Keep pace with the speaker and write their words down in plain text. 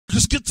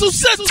Schizo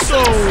said so.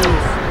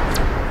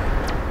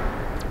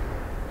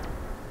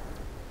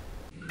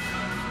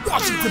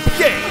 Washington,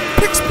 PA,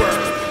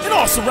 Pittsburgh, and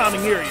all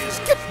surrounding areas,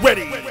 get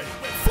ready.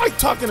 Fight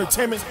Talk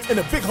Entertainment and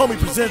the Big Homie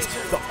presents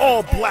the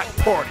All Black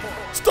Party,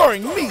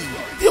 starring me,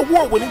 the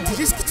award-winning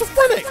DJ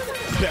Schizophrenic.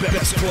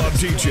 Best club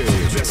DJ,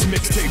 best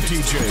mixtape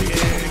DJ,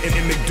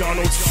 and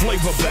McDonald's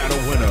flavor battle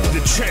winner. The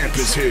champ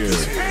is here.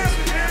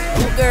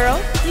 Girl,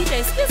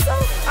 DJ Schizo,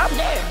 I'm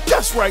there.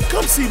 That's right,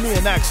 come see me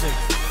in action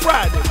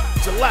Friday,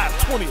 July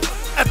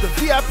 20th at the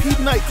VIP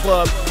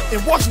Nightclub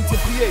in Washington,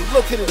 PA,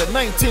 located at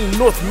 19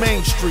 North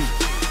Main Street.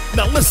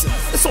 Now listen,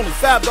 it's only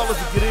 $5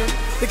 to get in.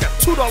 They got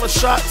 $2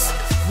 shots,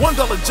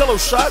 $1 JELLO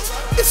shots.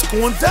 It's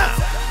going down.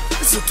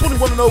 This is a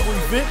 21 and over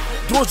event.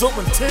 Doors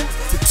open 10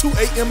 to 2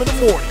 a.m. in the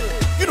morning.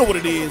 You know what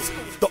it is,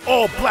 the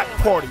All Black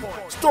Party,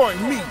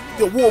 starring me,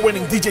 the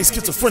award-winning DJ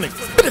Schizophrenic.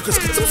 Because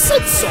Schizo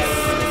said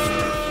so.